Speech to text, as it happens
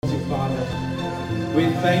We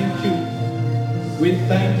thank you. We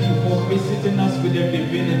thank you for visiting us with your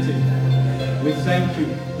divinity. We thank you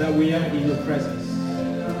that we are in your presence.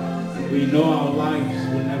 We know our lives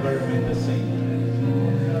will never remain the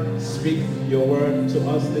same. Speak your word to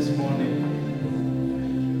us this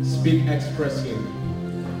morning. Speak expressly.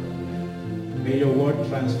 May your word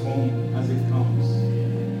transform as it comes.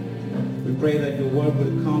 We pray that your word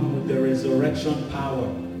will come with the resurrection power.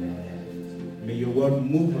 May your word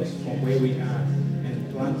move us from where we are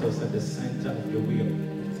and plant us at the center of your will.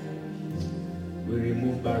 We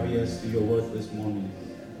remove barriers to your word this morning.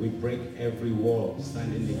 We break every wall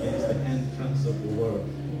standing against the entrance of your word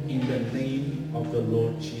in the name of the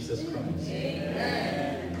Lord Jesus Christ.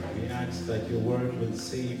 Amen. We ask that your word will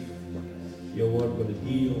save, your word will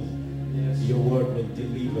heal, your word will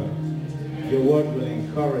deliver, your word will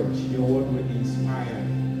encourage, your word will inspire,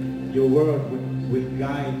 your word will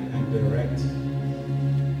guide and direct.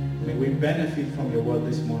 May we benefit from your word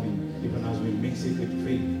this morning, even as we mix it with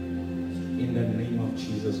faith, in the name of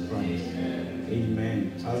Jesus Christ.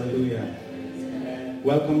 Amen. Hallelujah.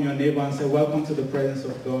 Welcome your neighbor and say, welcome to the presence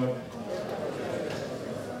of God.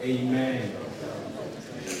 Amen.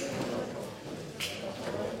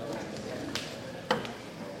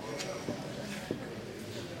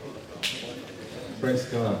 Praise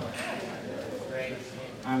God.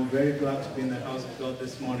 I'm very glad to be in the house of God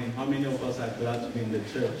this morning. How many of us are glad to be in the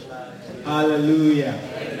church? Hallelujah.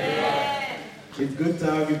 Amen. It's good to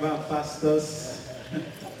have you back, pastors.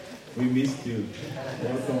 We missed you.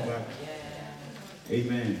 Welcome back.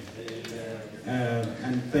 Amen.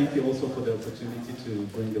 And thank you also for the opportunity to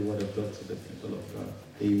bring the word of God to the people of God.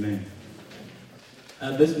 Amen.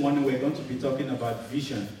 This morning we're going to be talking about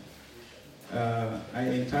vision. I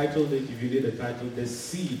entitled it, if you need a title, The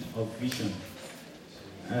Seed of Vision.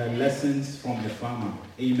 Lessons from a farmer.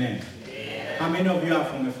 Amen. Yeah. How many of you are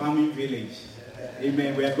from a farming village?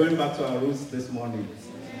 Amen. We are going back to our roots this morning.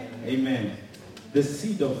 Amen. The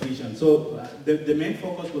seed of vision. So the main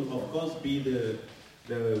focus will of course be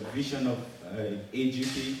the vision of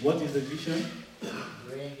AGP. What is the vision?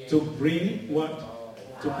 To bring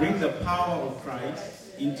what? To bring the power of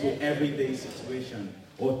Christ into everyday situation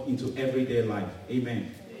or into everyday life.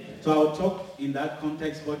 Amen. So I'll talk in that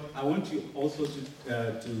context, but I want you also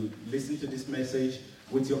to listen to this message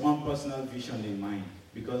with your own personal vision in mind,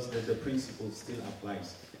 because the principle still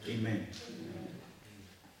applies. Amen.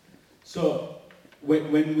 So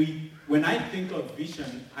when I think of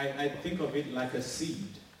vision, I think of it like a seed.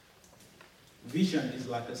 Vision is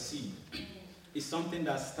like a seed. It's something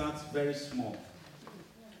that starts very small.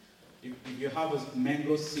 If you have a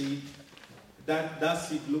mango seed, that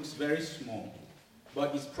seed looks very small,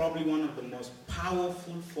 but it's probably one of the most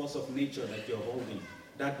powerful force of nature that you're holding,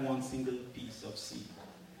 that one single piece of seed.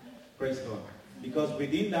 Praise God. Because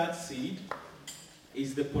within that seed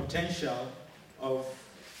is the potential of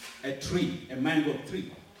a tree, a mango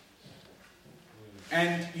tree.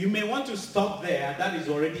 And you may want to stop there. That is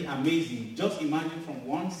already amazing. Just imagine from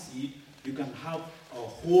one seed, you can have a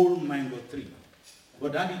whole mango tree.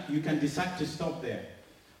 But you can decide to stop there.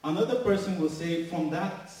 Another person will say, from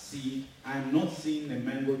that seed, I'm not seeing a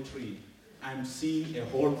mango tree. I'm seeing a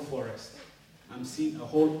whole forest. I'm seeing a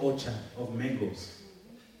whole orchard of mangoes.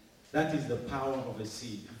 That is the power of a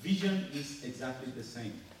seed. Vision is exactly the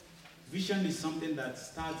same. Vision is something that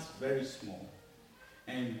starts very small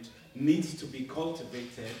and needs to be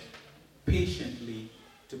cultivated patiently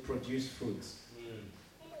to produce fruits.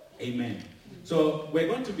 Amen. So we're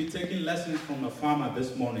going to be taking lessons from a farmer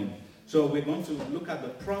this morning. So we're going to look at the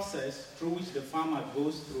process through which the farmer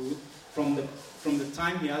goes through from the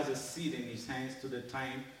time he has a seed in his hands to the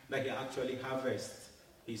time that he actually harvests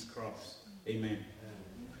his crops. Amen.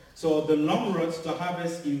 So the long road to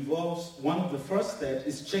harvest involves, one of the first steps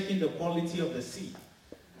is checking the quality of the seed.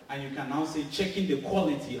 And you can now say checking the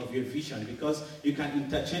quality of your vision, because you can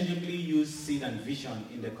interchangeably use seed and vision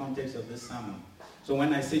in the context of this sermon. So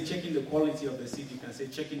when I say checking the quality of the seed, you can say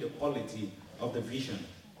checking the quality of the vision.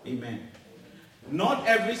 Amen. Not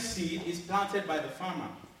every seed is planted by the farmer.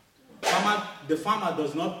 The farmer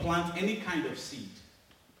does not plant any kind of seed.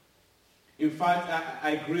 In fact,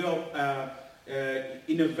 I grew up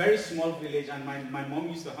in a very small village, and my mom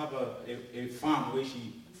used to have a farm where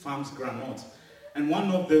she farms groundnuts. And one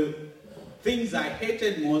of the things I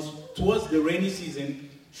hated most towards the rainy season,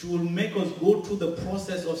 she will make us go through the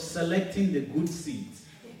process of selecting the good seeds.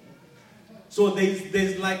 So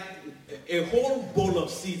there's like a whole bowl of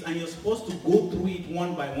seeds, and you're supposed to go through it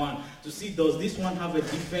one by one to see, does this one have a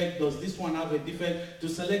defect, does this one have a defect, to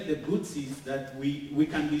select the good seeds that we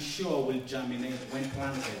can be sure will germinate when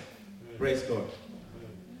planted. Praise God.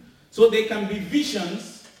 So there can be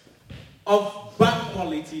visions of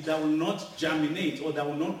quality that will not germinate or that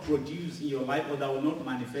will not produce in your life or that will not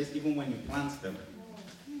manifest even when you plant them.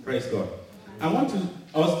 Praise God. I want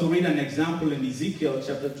us to read an example in Ezekiel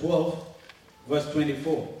chapter 12, verse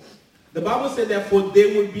 24. The Bible said, therefore, there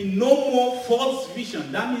will be no more false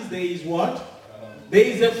vision. That means there is what? There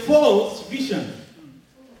is a false vision.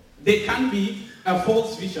 There can be a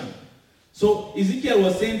false vision. So Ezekiel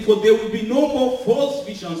was saying, for there will be no more false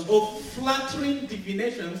visions or flattering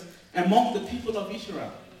divinations among the people of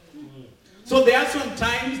Israel. So there are some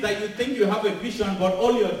times that you think you have a vision, but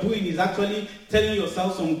all you're doing is actually telling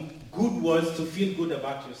yourself some good words to feel good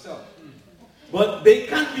about yourself. But they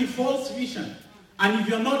can't be false vision. And if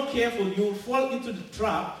you're not careful, you will fall into the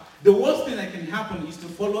trap. The worst thing that can happen is to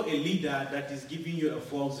follow a leader that is giving you a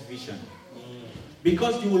false vision.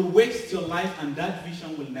 Because you will waste your life and that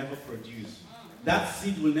vision will never produce. That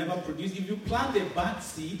seed will never produce. If you plant a bad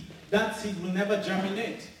seed, that seed will never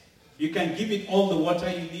germinate. You can give it all the water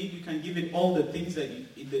you need. You can give it all the things that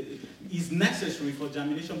is necessary for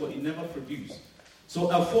germination, but it never produces.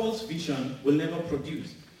 So a false vision will never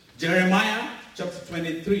produce. Jeremiah chapter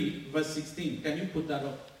 23, verse 16. Can you put that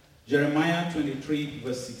up? Jeremiah 23,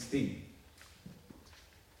 verse 16.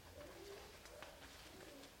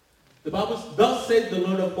 The Bible, thus says the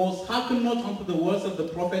Lord of hosts, hearken not unto the words of the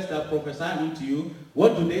prophets that prophesy unto you.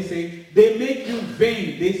 What do they say? They make you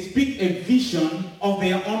vain. They speak a vision of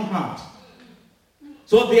their own heart.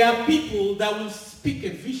 So there are people that will speak a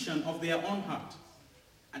vision of their own heart.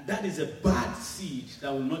 And that is a bad seed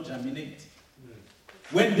that will not germinate.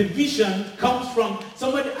 When the vision comes from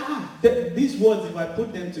somebody, these words, if I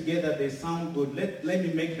put them together, they sound good. Let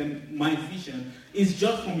me make them my vision. It's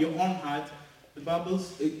just from your own heart. The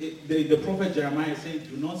the prophet Jeremiah says,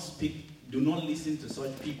 do not speak, do not listen to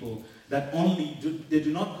such people that they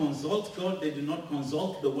do not consult God, they do not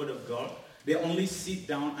consult the word of God. They only sit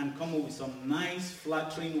down and come up with some nice,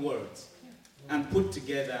 flattering words and put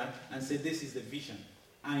together and say, this is the vision.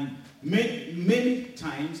 And many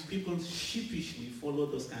times people sheepishly follow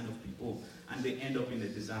those kind of people and they end up in a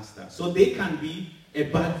disaster. So they can be a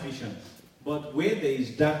bad vision. But where there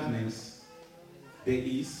is darkness, there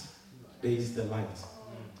is the light.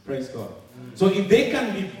 Praise God. So if they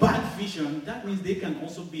can be bad vision, that means they can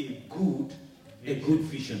also be a good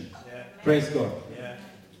vision. Yeah. Praise God. Yeah.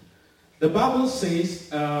 The Bible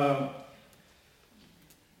says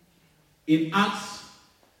in Acts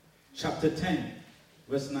chapter 10,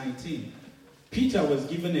 verse 19, Peter was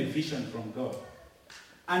given a vision from God.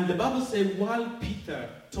 And the Bible says while Peter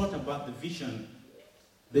thought about the vision,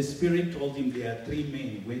 the Spirit told him there are 3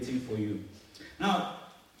 men waiting for you. Now,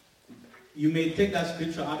 you may take that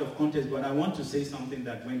scripture out of context, but I want to say something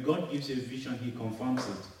that when God gives you a vision, he confirms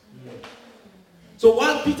it. So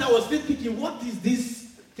while Peter was still thinking, what is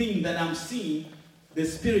this thing that I'm seeing? The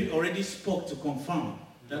Spirit already spoke to confirm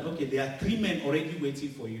that, okay, there are 3 men already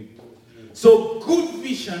waiting for you. So good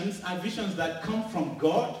visions are visions that come from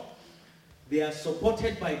God. They are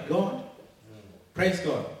supported by God. Praise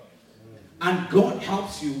God. And God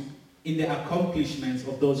helps you in the accomplishments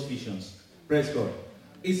of those visions. Praise God.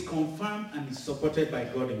 It's confirmed and it's supported by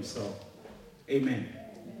God himself. Amen.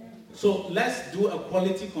 So let's do a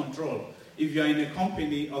quality control. If you're in a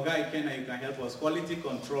company, Oga Ikena, you can help us. Quality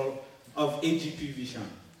control of AGP vision.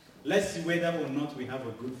 Let's see whether or not we have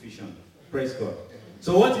a good vision. Praise God.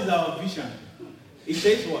 So what is our vision? It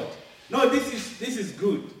says what? No, this is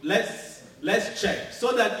good. Let's check.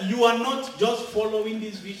 So that you are not just following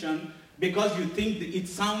this vision because you think it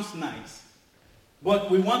sounds nice.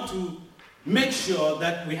 But we want to make sure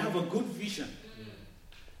that we have a good vision.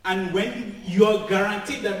 And when you are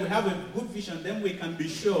guaranteed that we have a good vision, then we can be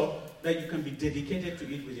sure that you can be dedicated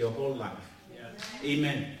to it with your whole life. Yeah.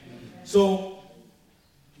 Amen. So,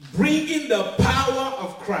 bringing the power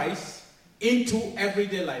of Christ into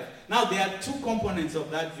everyday life. Now, there are 2 components of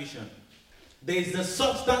that vision. There is the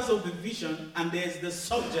substance of the vision and there is the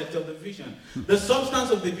subject of the vision. The substance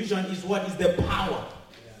of the vision is what is the power.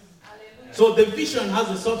 So the vision has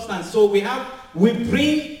a substance. So we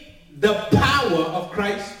bring the power of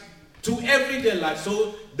Christ to everyday life.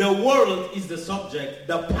 So the world is the subject.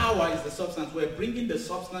 The power is the substance. We're bringing the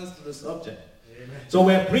substance to the subject. Amen. So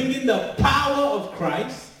we're bringing the power of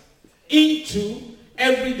Christ into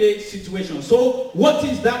everyday situations. So what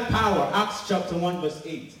is that power? Acts chapter 1 verse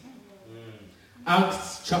 8.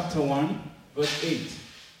 Acts chapter 1 verse 8.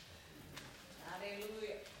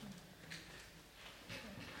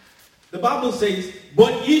 The Bible says,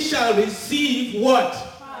 but ye shall receive what?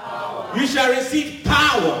 Power. You shall receive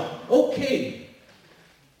power. Okay.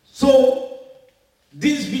 So,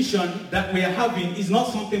 this vision that we are having is not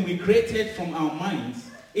something we created from our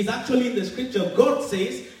minds. It's actually in the scripture. God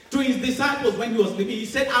says, to his disciples when he was leaving, he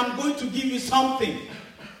said, I'm going to give you something.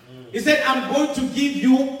 He said, I'm going to give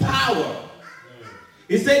you power.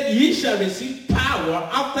 He said, ye shall receive power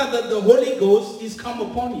after that the Holy Ghost is come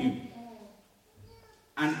upon you.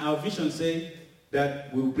 And our vision says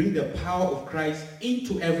that we'll bring the power of Christ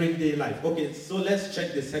into everyday life. Okay, so let's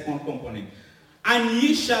check the second component. And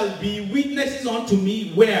ye shall be witnesses unto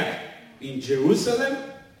me where? In Jerusalem,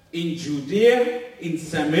 in Judea, in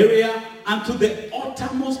Samaria, and to the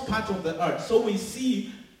uttermost part of the earth. So we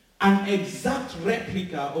see an exact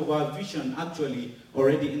replica of our vision actually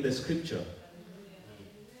already in the scripture.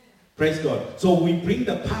 Praise God. So we bring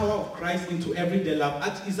the power of Christ into everyday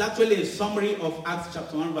life. It's actually a summary of Acts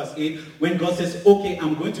chapter 1 verse 8 when God says, okay,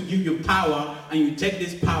 I'm going to give you power, and you take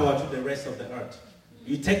this power to the rest of the earth.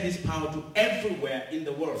 You take this power to everywhere in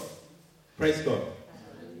the world. Praise God.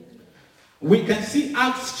 We can see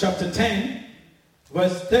Acts chapter 10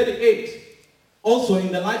 verse 38 also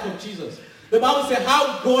in the life of Jesus. The Bible says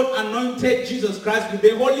how God anointed Jesus Christ with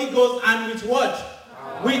the Holy Ghost and with what?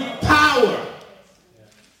 Power. With power.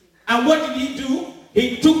 And what did he do?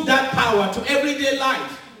 He took that power to everyday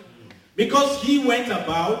life. Because he went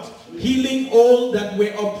about healing all that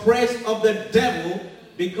were oppressed of the devil,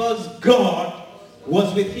 because God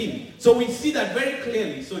was with him. So we see that very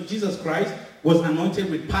clearly. So Jesus Christ was anointed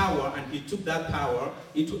with power, and he took that power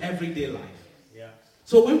into everyday life. Yeah.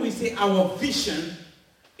 So when we say our vision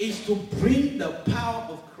is to bring the power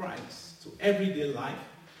of Christ to everyday life,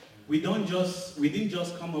 we didn't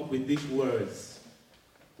just come up with these words.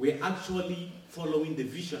 We're actually following the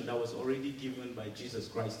vision that was already given by Jesus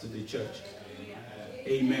Christ to the church.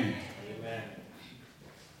 Amen.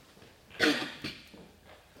 Amen.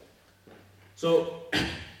 So,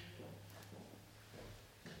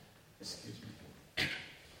 excuse me.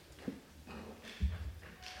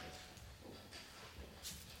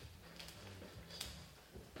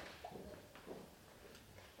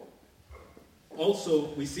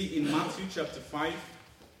 Also, we see in Matthew chapter 5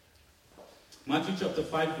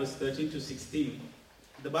 verse 13 to 16,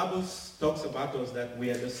 the Bible talks about us that we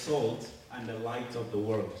are the salt and the light of the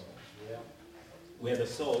world. Yeah. We are the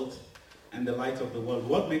salt and the light of the world.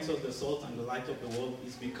 What makes us the salt and the light of the world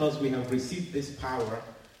is because we have received this power,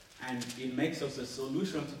 and it makes us a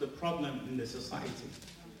solution to the problem in the society.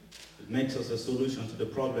 It makes us a solution to the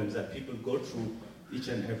problems that people go through each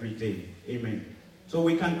and every day. Amen. So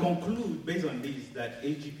we can conclude based on this that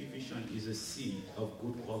AGP Vision is a seed of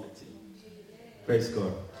good quality. Praise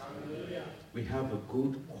God. Hallelujah. We have a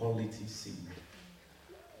good quality seed.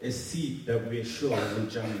 A seed that we are sure will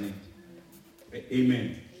germinate.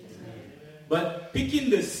 Amen. But picking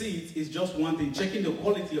the seeds is just one thing. Checking the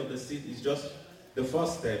quality of the seed is just the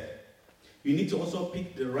first step. You need to also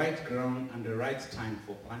pick the right ground and the right time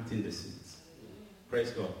for planting the seeds. Praise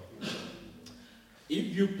God.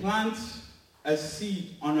 If you plant a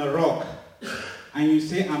seed on a rock, and you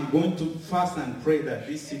say, I'm going to fast and pray that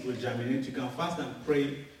this seed will germinate, you can fast and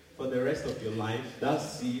pray for the rest of your life. That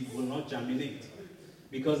seed will not germinate,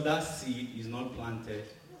 because that seed is not planted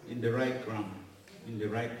in the right ground, in the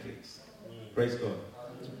right place. Praise God.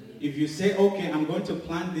 If you say, okay, I'm going to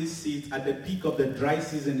plant this seed at the peak of the dry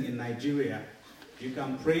season in Nigeria, you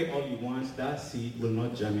can pray all you want, that seed will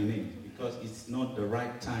not germinate, because it's not the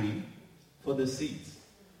right time for the seeds.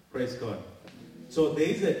 Praise God. So there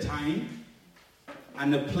is a time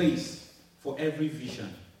and a place for every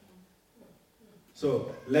vision.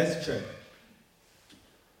 So let's check.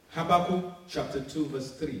 Habakkuk chapter 2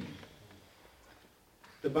 verse 3.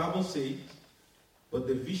 The Bible says, but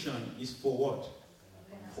the vision is for what?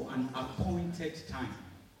 For an appointed time.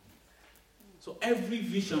 So every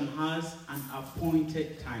vision has an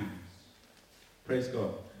appointed time. Praise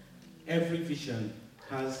God. Every vision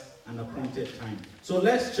has an appointed time. So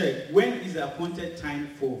let's check. When is the appointed time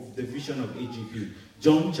for the vision of AGP?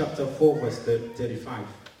 John chapter 4 verse 35.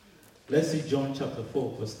 Let's see John chapter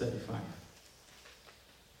 4 verse 35.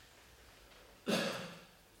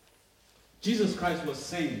 Jesus Christ was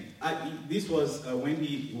saying, this was when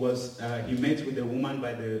he met with the woman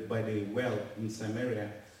by the well in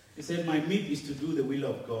Samaria. He said, my meat is to do the will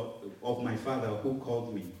of God, of my Father who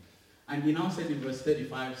called me. And he now said in verse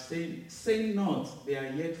 35, say not, there are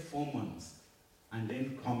yet 4 months, and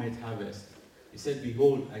then cometh harvest. He said,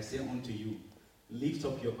 behold, I say unto you, lift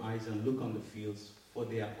up your eyes and look on the fields, for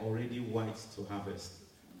they are already white to harvest.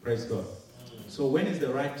 Praise God. So when is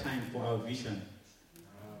the right time for our vision?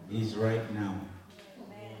 It is right now.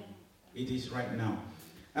 It is right now.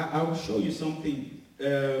 I will show you something.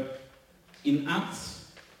 In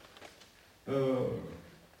Acts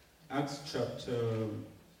chapter...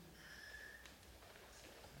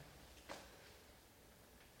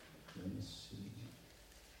 Let me see.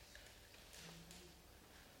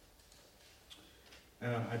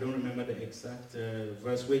 I don't remember the exact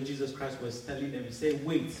verse where Jesus Christ was telling them, he said,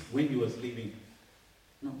 wait, when he was leaving.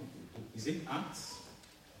 No, is it Acts?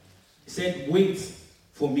 He said, wait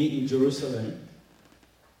for me in Jerusalem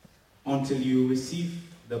until you receive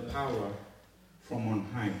the power from on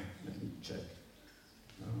high. Let me check.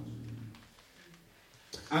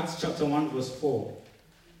 Acts chapter 1 verse 4.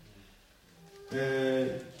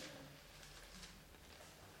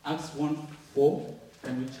 Acts 1:4.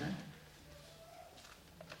 Can we check?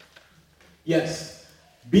 Yes.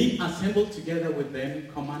 Being assembled together with them,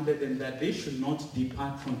 commanded them that they should not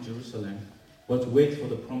depart from Jerusalem, but wait for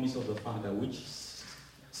the promise of the Father, which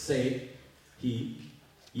said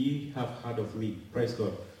ye have heard of me. Praise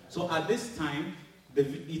God. So at this time,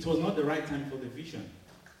 it was not the right time for the vision.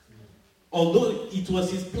 Although it was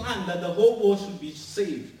his plan that the whole world should be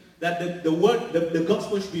saved, that the word, the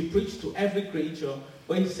gospel should be preached to every creature,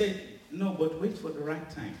 but he said, no, but wait for the right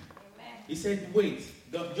time. Amen. He said, wait,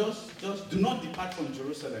 just do not depart from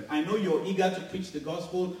Jerusalem. I know you're eager to preach the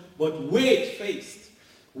gospel, but wait first.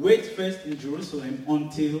 Wait first in Jerusalem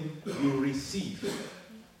until you receive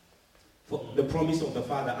the promise of the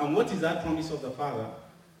Father. And what is that promise of the Father?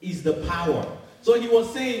 Is the power. So he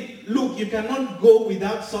was saying, look, you cannot go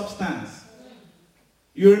without substance.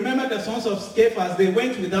 You remember the sons of Scaphas, they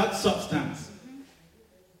went without substance.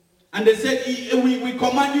 And they said, we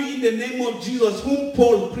command you in the name of Jesus, whom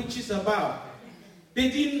Paul preaches about. They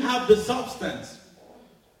didn't have the substance.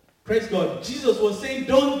 Praise God. Jesus was saying,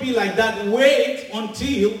 don't be like that. Wait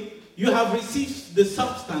until you have received the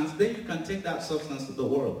substance. Then you can take that substance to the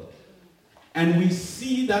world. And we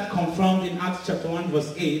see that confirmed in Acts chapter 1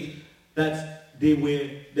 verse 8, that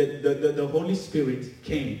the Holy Spirit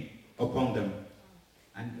came upon them.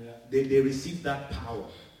 And they received that power.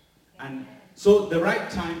 And so the right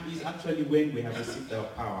time is actually when we have received the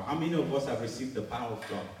power. How many of us have received the power of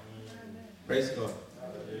God? Praise God.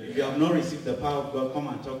 If you have not received the power of God, come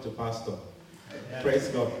and talk to Pastor. Praise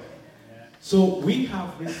God. So we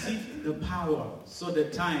have received the power. So the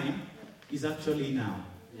time is actually now.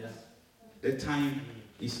 The time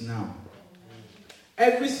is now.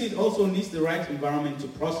 Every seed also needs the right environment to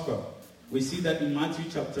prosper. We see that in Matthew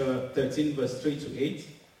chapter 13 verse 3 to 8.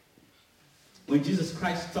 When Jesus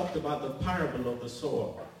Christ talked about the parable of the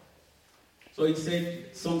sower. So it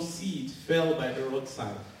said some seeds fell by the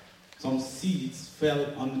roadside. Some seeds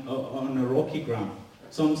fell on a rocky ground.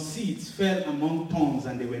 Some seeds fell among thorns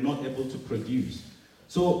and they were not able to produce.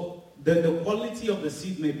 So the quality of the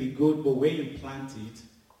seed may be good, but where you plant it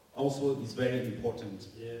also is very important.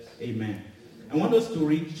 Yes. Amen. I want us to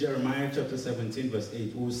read Jeremiah chapter 17 verse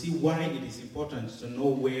 8. We'll see why it is important to know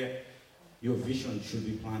where your vision should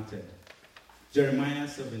be planted. Jeremiah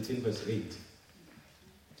 17 verse 8.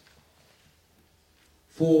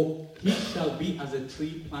 For he shall be as a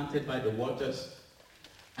tree planted by the waters,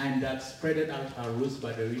 and that spreadeth out her roots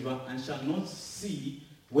by the river, and shall not see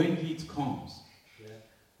when heat comes. Yeah.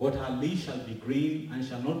 But her leaf shall be green, and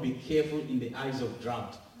shall not be careful in the eyes of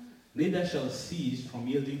drought, neither shall cease from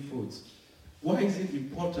yielding fruits. Why is it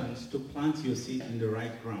important to plant your seed in the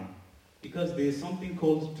right ground? Because there is something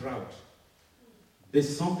called drought.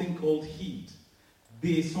 There's something called heat.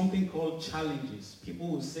 There is something called challenges. People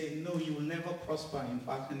will say, no, you will never prosper in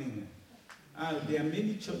Wageningen. There are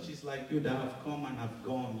many churches like you that have come and have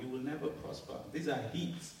gone. You will never prosper. These are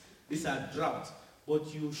heats. These are droughts.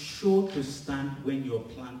 But you're sure to stand when you're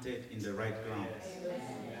planted in the right ground.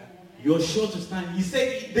 You're sure to stand. He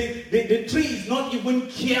said the tree is not even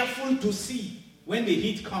careful to see when the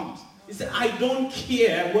heat comes. He said, I don't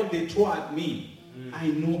care what they throw at me. I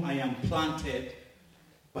know I am planted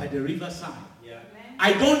by the riverside. Yeah.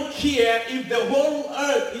 I don't care if the whole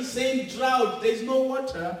earth is saying drought, there's no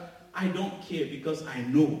water. I don't care because I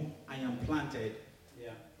know I am planted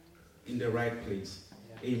in the right place.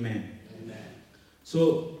 Yeah. Amen. Amen.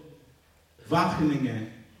 So, Wageningen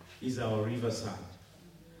is our riverside.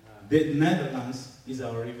 The Netherlands is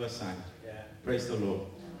our riverside. Yeah. Praise the Lord.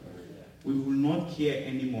 Yeah. We will not care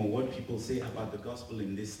anymore what people say about the gospel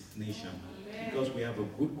in this nation. Amen. Because we have a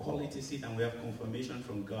good quality seed and we have confirmation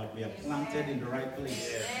from God. We are planted in the right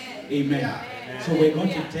place. Yes. Amen. Amen. So we're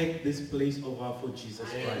going to take this place over for Jesus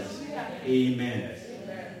Christ. Amen.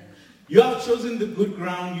 Amen. You have chosen the good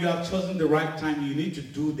ground. You have chosen the right time. You need to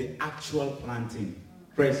do the actual planting.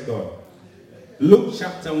 Praise God. Luke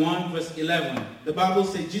chapter 1 verse 11. The Bible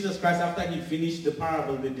says Jesus Christ, after he finished the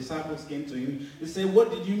parable, the disciples came to him. They said, what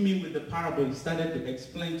did you mean with the parable? He started to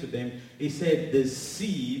explain to them. He said, the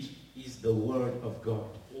seed is the word of God.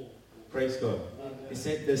 Praise God. He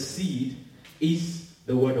said, the seed is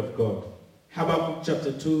the word of God. Habakkuk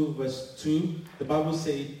chapter 2 verse 2. The Bible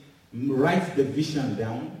says, write the vision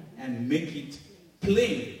down and make it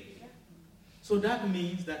plain. So that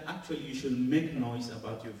means that actually you should make noise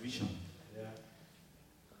about your vision. Yeah.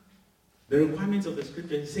 The requirements of the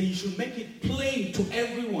scripture say you should make it plain to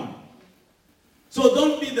everyone. So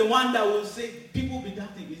don't be the one that will say, people will be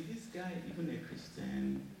doubting, is this guy even a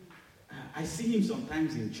Christian? I see him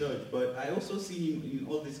sometimes in church, but I also see him in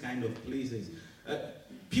all these kind of places.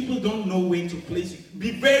 People don't know where to place you.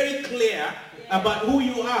 Be very clear about who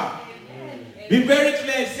you are. Be very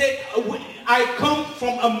clear and say, I come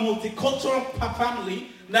from a multicultural family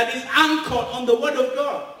that is anchored on the Word of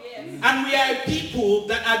God. Yes. And we are people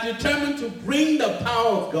that are determined to bring the power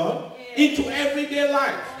of God into everyday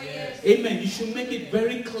life. Yes. Amen. You should make it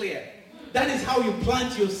very clear. That is how you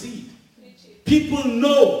plant your seed. People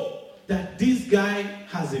know that this guy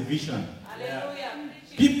has a vision. Hallelujah.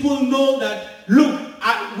 People know that, look,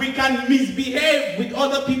 we can misbehave with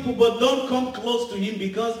other people, but don't come close to him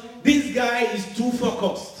because this guy is too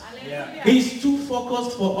focused. Yeah. He's too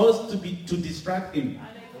focused for us to distract him.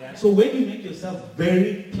 Yeah. So when you make yourself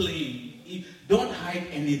very plain, don't hide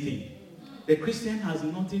anything. The Christian has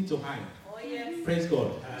nothing to hide. Oh, yes. Praise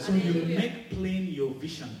God. So you make plain your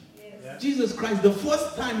vision. Yes. Jesus Christ, the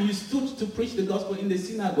first time you stood to preach the gospel in the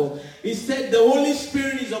synagogue, he said, the Holy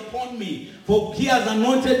Spirit is upon me, for he has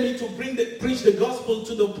anointed me to preach the gospel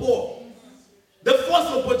to the poor. The first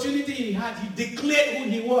opportunity he had, he declared who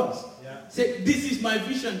he was. Yeah. Said, this is my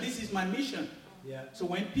vision, this is my mission. Yeah. So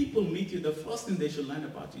when people meet you, the first thing they should learn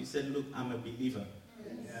about you, said, look, I'm a believer.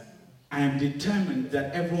 Yeah. I am determined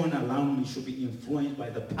that everyone around me should be influenced by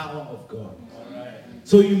the power of God. All right.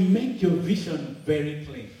 So you make your vision very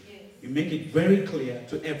plain. Yes. You make it very clear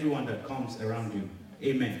to everyone that comes around you.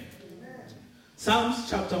 Amen. Amen. Psalms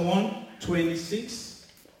chapter 126,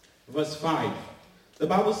 verse 5. The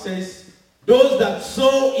Bible says, those that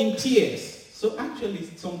sow in tears. So actually,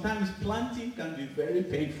 sometimes planting can be very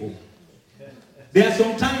painful. There are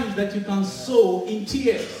some times that you can sow in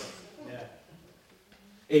tears. Yeah.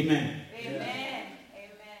 Amen. Amen.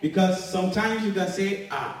 Because sometimes you can say,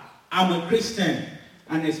 I'm a Christian.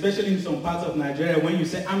 And especially in some parts of Nigeria, when you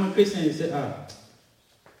say, I'm a Christian, you say,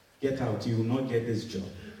 get out. You will not get this job.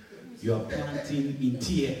 You are planting in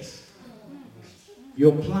tears.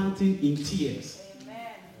 You're planting in tears.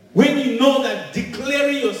 When you know that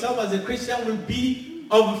declaring yourself as a Christian will be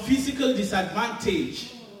of a physical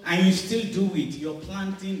disadvantage and you still do it, you're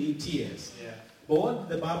planting in tears. Yeah. But what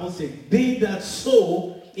the Bible says, they that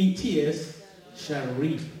sow in tears shall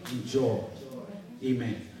reap in joy.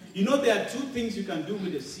 Amen. You know there are two things you can do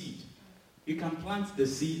with a seed. You can plant the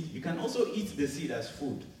seed. You can also eat the seed as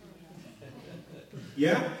food.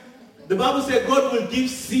 Yeah? The Bible says God will give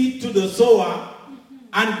seed to the sower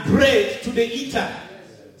and bread to the eater.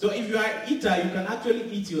 So if you are an eater, you can actually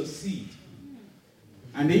eat your seed.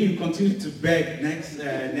 And then you continue to beg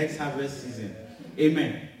next harvest season.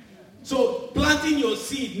 Amen. So planting your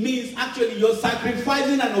seed means actually you're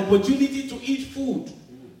sacrificing an opportunity to eat food.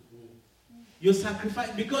 You sacrifice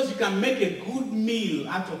because you can make a good meal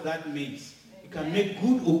out of that maize. You can make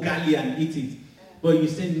good ugali and eat it. But you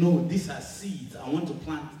say, no, these are seeds. I want to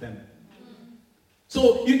plant them.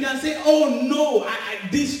 So you can say, oh no,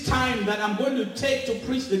 this time that I'm going to take to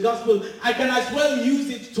preach the gospel, I can as well use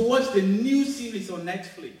it to watch the new series on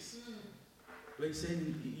Netflix. Where you say,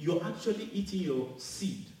 you're actually eating your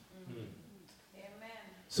seed. Amen.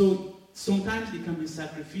 So sometimes it can be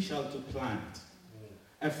sacrificial to plant.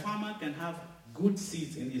 A farmer can have good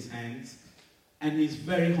seeds in his hands and he's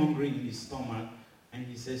very hungry in his stomach and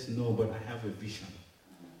he says, no, but I have a vision.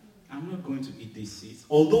 I'm not going to eat these seeds.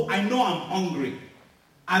 Although I know I'm hungry.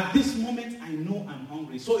 At this moment, I know I'm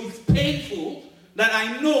hungry. So it's painful that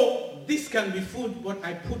I know this can be food, but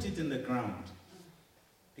I put it in the ground.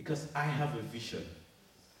 Because I have a vision.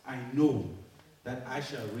 I know that I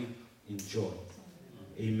shall reap in joy.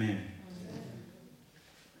 Amen.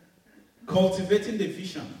 Cultivating the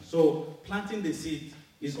vision. So planting the seed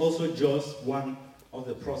is also just one of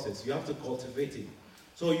the process. You have to cultivate it.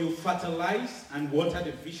 So you fertilize and water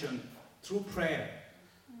the vision through prayer.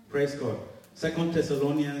 Praise God. 2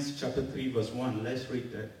 Thessalonians chapter 3 verse 1. Let's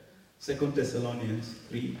read that. 2 Thessalonians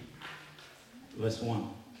 3 verse 1.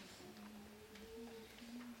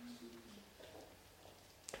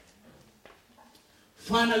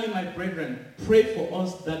 Finally, my brethren, pray for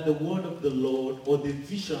us that the word of the Lord or the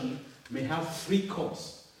vision may have free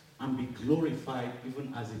course and be glorified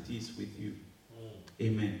even as it is with you.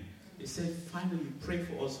 Amen. He said, finally, pray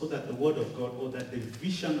for us so that the word of God or that the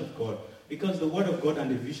vision of God, because the word of God and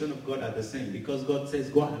the vision of God are the same, because God says,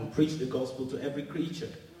 go and preach the gospel to every creature.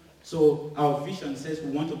 So our vision says we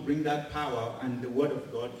want to bring that power and the word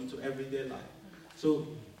of God into everyday life. So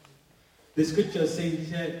The scripture says,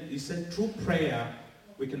 he said, through prayer,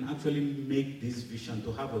 we can actually make this vision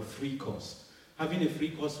to have a free course. Having a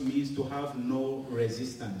free course means to have no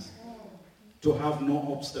resistance, to have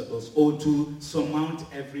no obstacles, or to surmount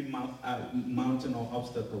every mountain or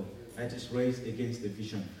obstacle that is raised against the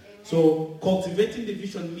vision. So cultivating the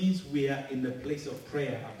vision means we are in the place of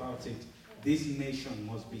prayer about it. This nation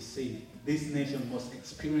must be saved. This nation must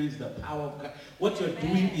experience the power of God. What you're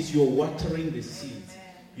doing is you're watering the seeds.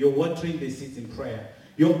 You're watering the seeds in prayer.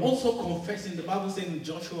 You're also confessing. The Bible says in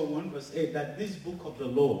Joshua 1 verse 8 that this book of the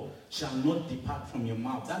law shall not depart from your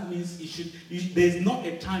mouth. That means there's not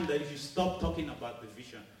a time that you should stop talking about the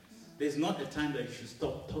vision. There's not a time that you should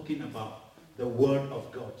stop talking about the word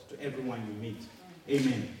of God to everyone you meet.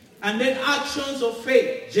 Amen. And then actions of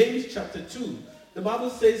faith. James chapter 2. The Bible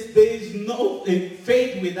says there is no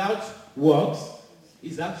faith without works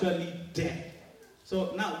is actually dead.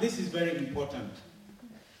 So now this is very important.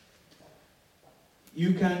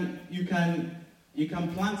 You can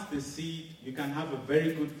plant the seed, you can have a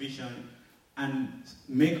very good vision and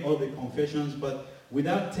make all the confessions, but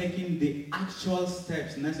without taking the actual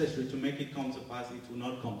steps necessary to make it come to pass, it will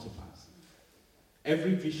not come to pass.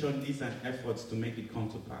 Every vision needs an effort to make it come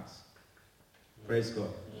to pass. Praise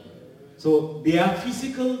God. So there are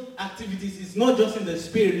physical activities. It's not just in the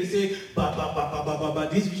spirit. They say,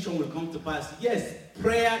 this vision will come to pass. Yes,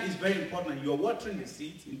 prayer is very important. You're watering the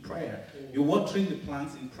seeds in prayer. You're watering the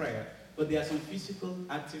plants in prayer. But there are some physical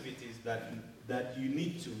activities that you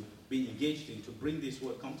need to be engaged in to bring this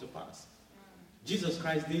word come to pass. Jesus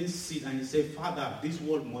Christ didn't sit and he said, Father, this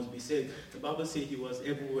world must be saved. The Bible says he was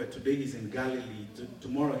everywhere. Today he's in Galilee.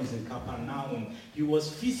 Tomorrow he's in Capernaum. He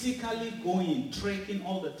was physically going, trekking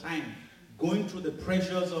all the time, going through the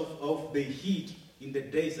pressures of the heat in the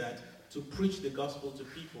desert to preach the gospel to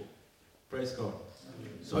people. Praise God.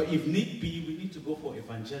 So if need be, we need to go for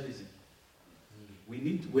evangelism.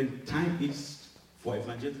 When time is for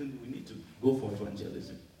evangelism, we need to go for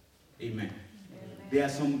evangelism. Amen. There are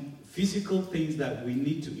some physical things that we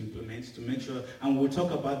need to implement to make sure, and we'll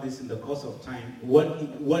talk about this in the course of time. What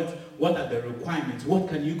are the requirements? What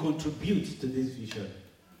can you contribute to this vision?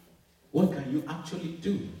 What can you actually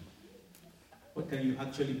do? What can you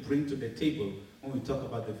actually bring to the table when we talk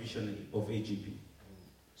about the vision of AGP?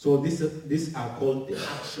 So these are called the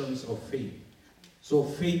actions of faith. So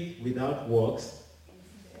faith without works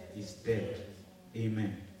is dead.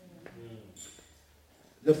 Amen.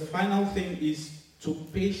 The final thing is to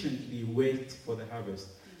patiently wait for the harvest.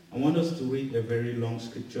 I want us to read a very long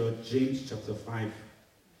scripture, James chapter 5,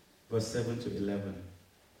 verse 7 to 11.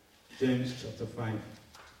 James chapter 5,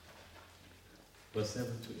 verse 7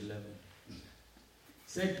 to 11. It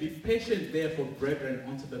said, be patient therefore, brethren,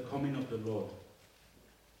 unto the coming of the Lord.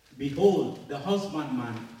 Behold, the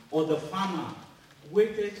husbandman or the farmer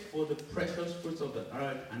waited for the precious fruits of the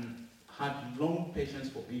earth and had long patience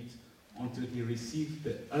for it, until he received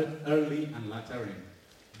the early and latter rain.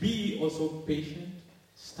 Be ye also patient,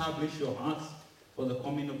 establish your hearts, for the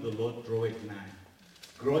coming of the Lord draweth nigh.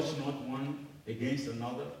 Grudge not one against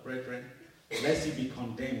another, brethren, lest ye be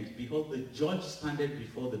condemned. Behold, the judge standeth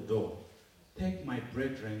before the door. Take my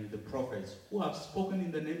brethren, the prophets, who have spoken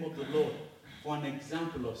in the name of the Lord, for an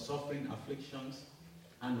example of suffering, afflictions,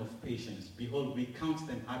 and of patience. Behold, we count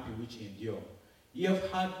them happy which endure. Ye have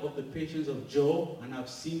heard of the patience of Job, and have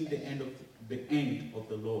seen the end of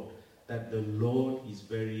the Lord, that the Lord is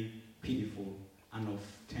very pitiful and of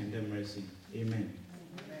tender mercy. Amen.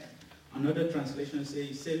 Amen. Another translation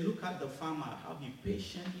says, look at the farmer, how he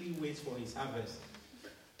patiently waits for his harvest.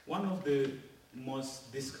 One of the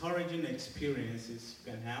most discouraging experiences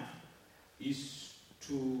you can have is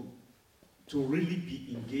to really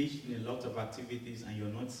be engaged in a lot of activities and you're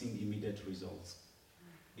not seeing immediate results.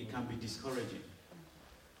 It can be discouraging.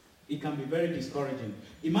 It can be very discouraging.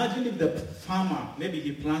 Imagine if the farmer, maybe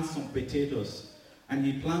he plants some potatoes, and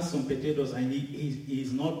he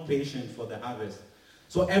is not patient for the harvest.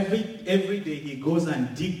 So every day he goes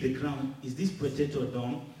and dig the ground. Is this potato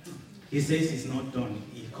done? He says it's not done.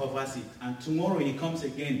 He covers it. And tomorrow he comes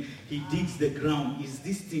again. He digs the ground. Is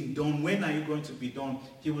this thing done? When are you going to be done?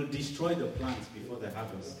 He will destroy the plants before the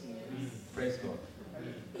harvest. Praise God.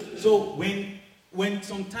 So when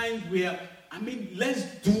sometimes let's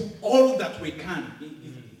do all that we can.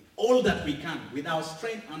 All that we can with our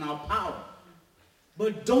strength and our power.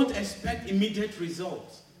 But don't expect immediate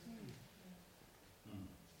results.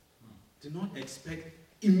 Do not expect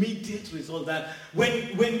immediate results. That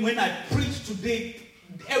when I preach today,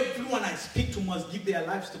 everyone I speak to must give their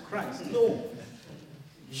lives to Christ. No.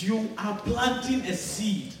 You are planting a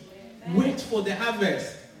seed. Wait for the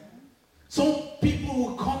harvest. Some people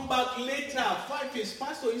will come back later, 5 years.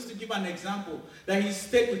 Pastor used to give an example that he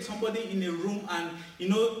stayed with somebody in a room and,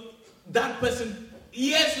 that person,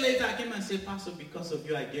 years later, came and said, Pastor, because of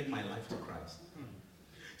you, I gave my life to Christ.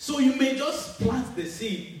 So you may just plant the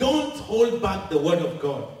seed. Don't hold back the word of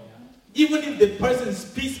God. Even if the person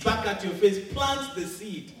spits back at your face, plant the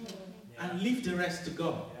seed and leave the rest to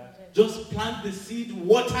God. Just plant the seed,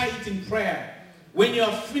 water it in prayer. When you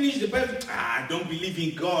have finished, the person, I don't believe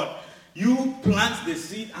in God. You plant the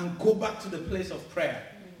seed and go back to the place of prayer.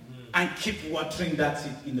 And keep watering that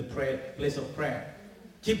seed in the place of prayer.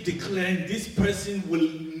 Keep declaring, this person will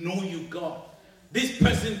know you, God. This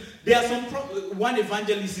person, there are one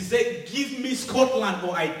evangelist, he said, give me Scotland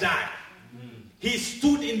or I die. He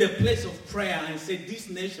stood in the place of prayer and said, this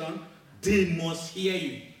nation, they must hear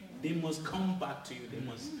you. They must come back to you.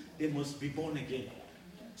 They must be born again.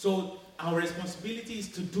 So our responsibility is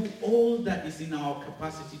to do all that is in our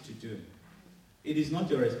capacity to do. It is not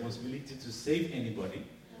your responsibility to save anybody,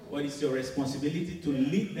 but it's your responsibility to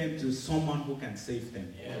lead them to someone who can save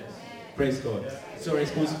them. Yes. Praise God. Yes. It's your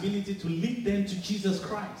responsibility to lead them to Jesus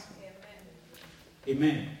Christ.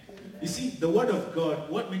 Amen. You see, the word of God,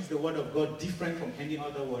 what makes the word of God different from any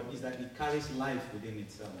other word is that it carries life within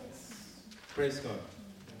itself. Praise God.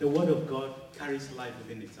 The word of God carries life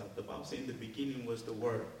within itself. The Bible says in the beginning was the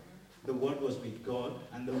word. The word was with God,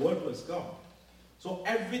 and the word was God. So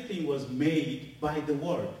everything was made by the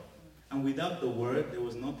word. And without the word, there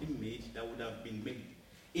was nothing made that would have been made.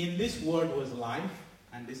 In this word was life,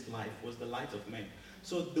 and this life was the light of men.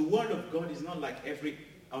 So the word of God is not like every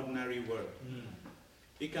ordinary word.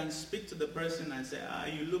 You can speak to the person and say,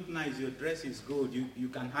 you look nice, your dress is good, you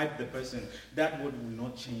can hype the person. That word will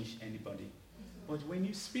not change anybody. But when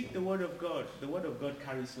you speak the word of God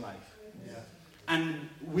carries life. Yeah. And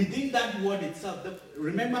within that word itself,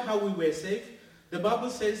 remember how we were saved? The Bible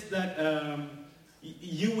says that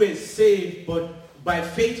you were saved, but by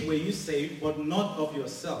faith were you saved, but not of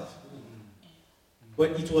yourself.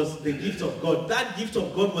 But it was the gift of God. That gift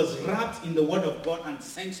of God was wrapped in the word of God and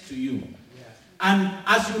sent to you. Yeah. And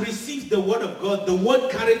as you receive the word of God, the word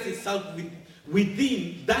carries itself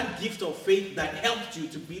within that gift of faith that helped you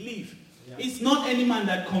to believe. Yeah. It's not any man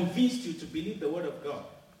that convinced you to believe the word of God.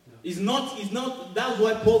 It's not, that's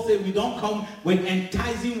why Paul said we don't come with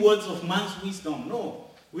enticing words of man's wisdom. No.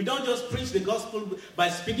 We don't just preach the gospel by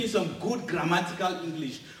speaking some good grammatical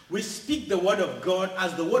English. We speak the word of God.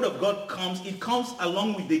 As the word of God comes, it comes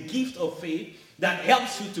along with the gift of faith that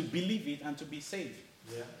helps you to believe it and to be saved.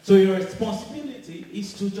 Yeah. So your responsibility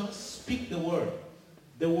is to just speak the word.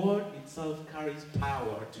 The word itself carries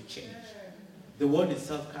power to change. The word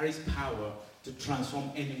itself carries power to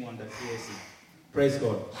transform anyone that hears it. Praise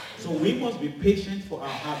God. So we must be patient for our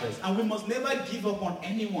harvest. And we must never give up on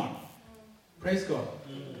anyone. Praise God.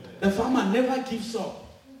 The farmer never gives up.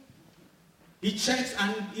 He checks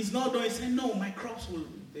and he's not doing, he says, no, my crops will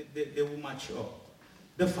mature.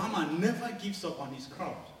 The farmer never gives up on his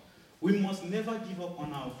crops. We must never give up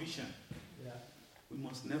on our vision. Yeah. We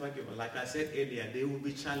must never give up. Like I said earlier, there will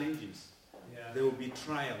be challenges. Yeah. There will be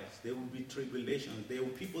trials. There will be tribulations. There will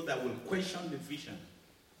be people that will question the vision.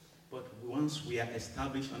 But once we are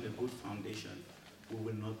established on a good foundation, we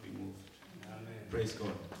will not be moved. Amen. Praise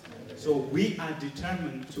God. Amen. So we are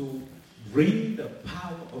determined to bring the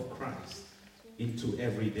power of Christ into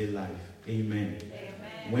everyday life. Amen. Amen.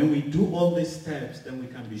 When we do all these steps, then we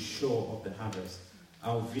can be sure of the harvest.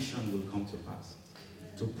 Our vision will come to pass.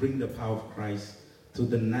 To bring the power of Christ to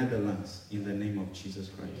the Netherlands in the name of Jesus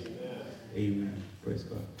Christ. Amen. Amen. Praise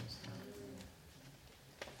God.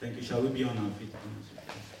 Thank you. Shall we be on our feet?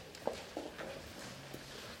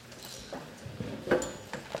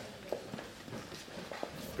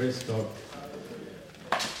 Praise God.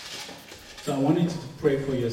 So I wanted to pray for you.